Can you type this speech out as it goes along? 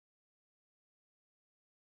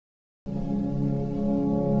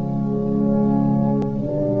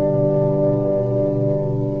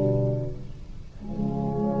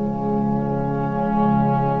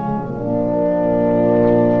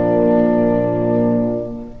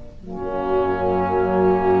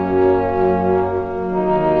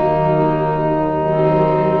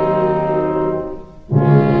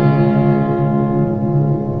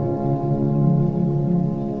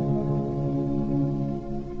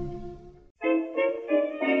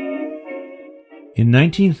In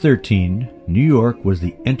 1913, New York was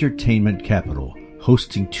the entertainment capital,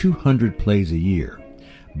 hosting 200 plays a year.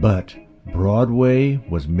 But Broadway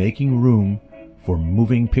was making room for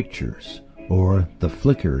moving pictures, or the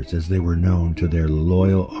flickers as they were known to their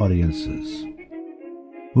loyal audiences.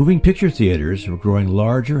 Moving picture theaters were growing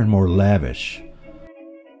larger and more lavish.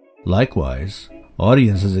 Likewise,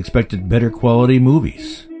 audiences expected better quality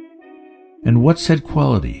movies. And what said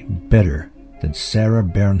quality better than Sarah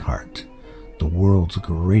Bernhardt, the world's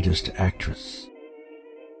greatest actress?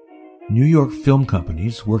 New York film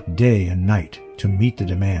companies worked day and night to meet the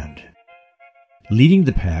demand. Leading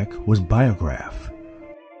the pack was Biograph.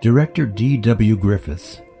 Director D.W.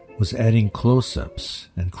 Griffith was adding close-ups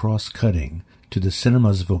and cross-cutting to the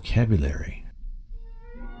cinema's vocabulary.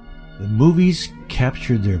 The movies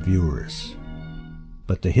captured their viewers,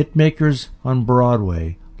 but the hitmakers on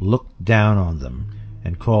Broadway looked down on them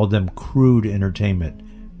and called them crude entertainment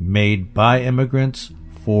made by immigrants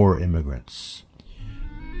for immigrants.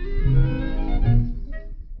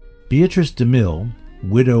 Beatrice DeMille,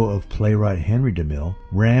 widow of playwright Henry DeMille,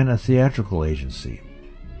 ran a theatrical agency.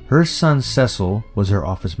 Her son Cecil was her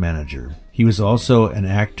office manager. He was also an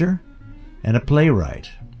actor and a playwright.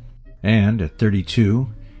 And at 32,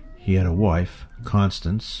 he had a wife,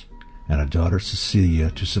 Constance, and a daughter, Cecilia,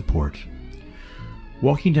 to support.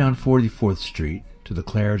 Walking down 44th Street to the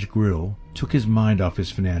Claridge Grill took his mind off his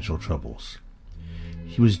financial troubles.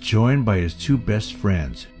 He was joined by his two best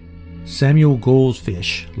friends, Samuel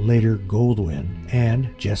Goldfish, later Goldwyn,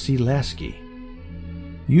 and Jesse Lasky.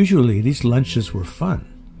 Usually these lunches were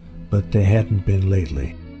fun, but they hadn't been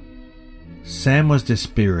lately. Sam was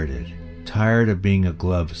dispirited, tired of being a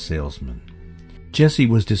glove salesman. Jesse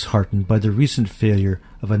was disheartened by the recent failure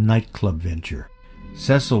of a nightclub venture.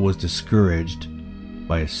 Cecil was discouraged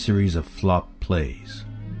by a series of flop plays.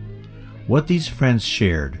 What these friends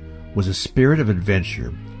shared was a spirit of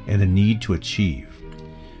adventure and a need to achieve.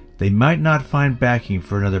 They might not find backing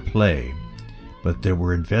for another play, but there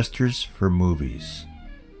were investors for movies.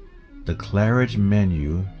 The Claridge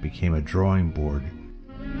menu became a drawing board.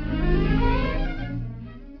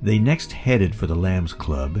 They next headed for the Lambs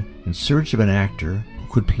Club in search of an actor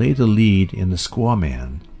who could play the lead in The Squaw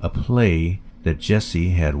Man, a play that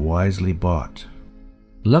Jesse had wisely bought.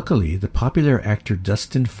 Luckily, the popular actor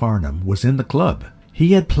Dustin Farnham was in the club.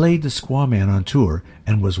 He had played the Squaw Man on tour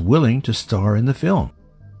and was willing to star in the film.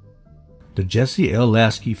 The Jesse L.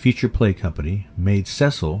 Lasky Feature Play Company made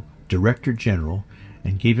Cecil Director General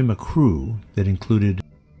and gave him a crew that included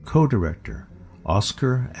co-director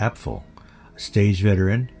Oscar Apfel, a stage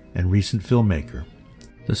veteran and recent filmmaker.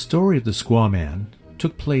 The story of the Squaw Man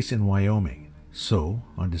took place in Wyoming, so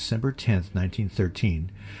on December 10,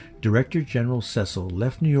 1913, Director General Cecil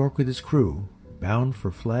left New York with his crew, bound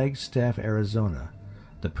for Flagstaff, Arizona,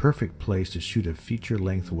 the perfect place to shoot a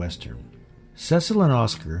feature-length western. Cecil and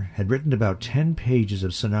Oscar had written about 10 pages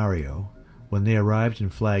of scenario when they arrived in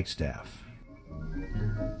Flagstaff.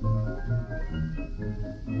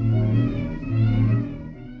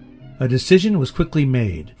 A decision was quickly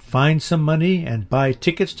made: find some money and buy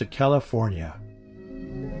tickets to California.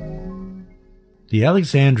 The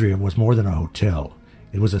Alexandria was more than a hotel.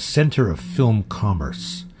 It was a center of film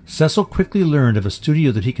commerce. Cecil quickly learned of a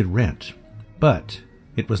studio that he could rent, but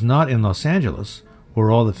it was not in Los Angeles,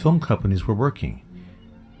 where all the film companies were working.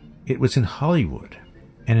 It was in Hollywood,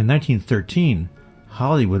 and in 1913,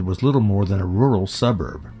 Hollywood was little more than a rural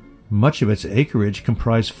suburb. Much of its acreage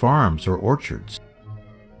comprised farms or orchards.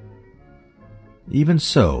 Even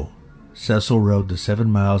so, Cecil rode the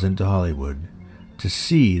 7 miles into Hollywood to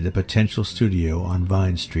see the potential studio on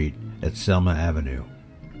Vine Street at Selma Avenue.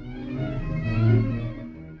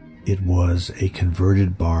 It was a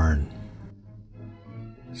converted barn.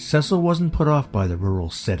 Cecil wasn't put off by the rural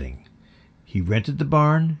setting. He rented the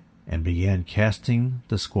barn and began casting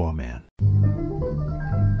the Squaw Man.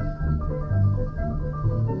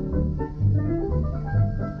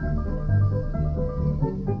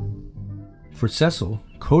 For Cecil,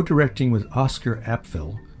 co-directing with Oscar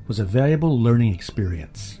Apfel was a valuable learning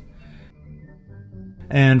experience.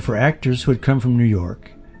 And for actors who had come from New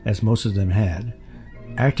York, as most of them had,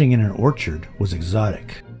 acting in an orchard was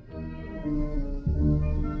exotic.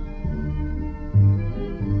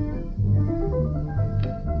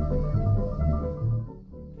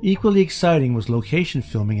 Equally exciting was location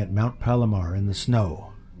filming at Mount Palomar in the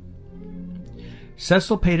snow.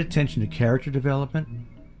 Cecil paid attention to character development,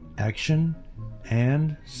 action,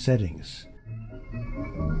 and settings.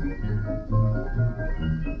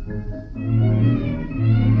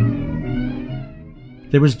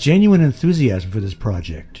 There was genuine enthusiasm for this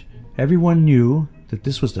project. Everyone knew that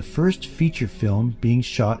this was the first feature film being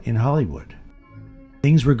shot in Hollywood.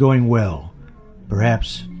 Things were going well,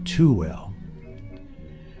 perhaps too well.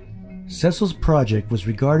 Cecil's project was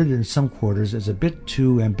regarded in some quarters as a bit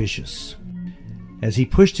too ambitious. As he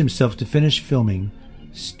pushed himself to finish filming,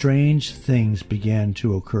 strange things began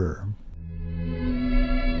to occur.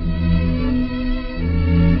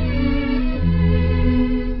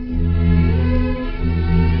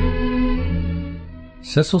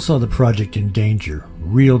 Cecil saw the project in danger,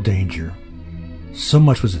 real danger. So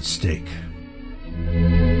much was at stake.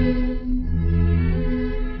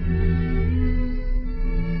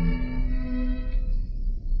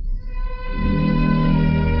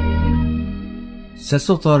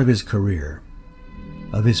 Cecil thought of his career,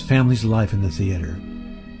 of his family's life in the theater,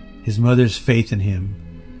 his mother's faith in him,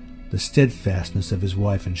 the steadfastness of his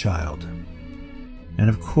wife and child. And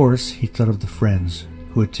of course, he thought of the friends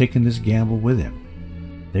who had taken this gamble with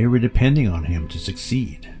him. They were depending on him to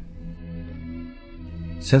succeed.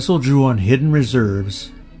 Cecil drew on hidden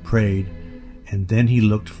reserves, prayed, and then he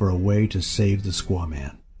looked for a way to save the Squaw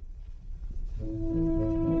Man.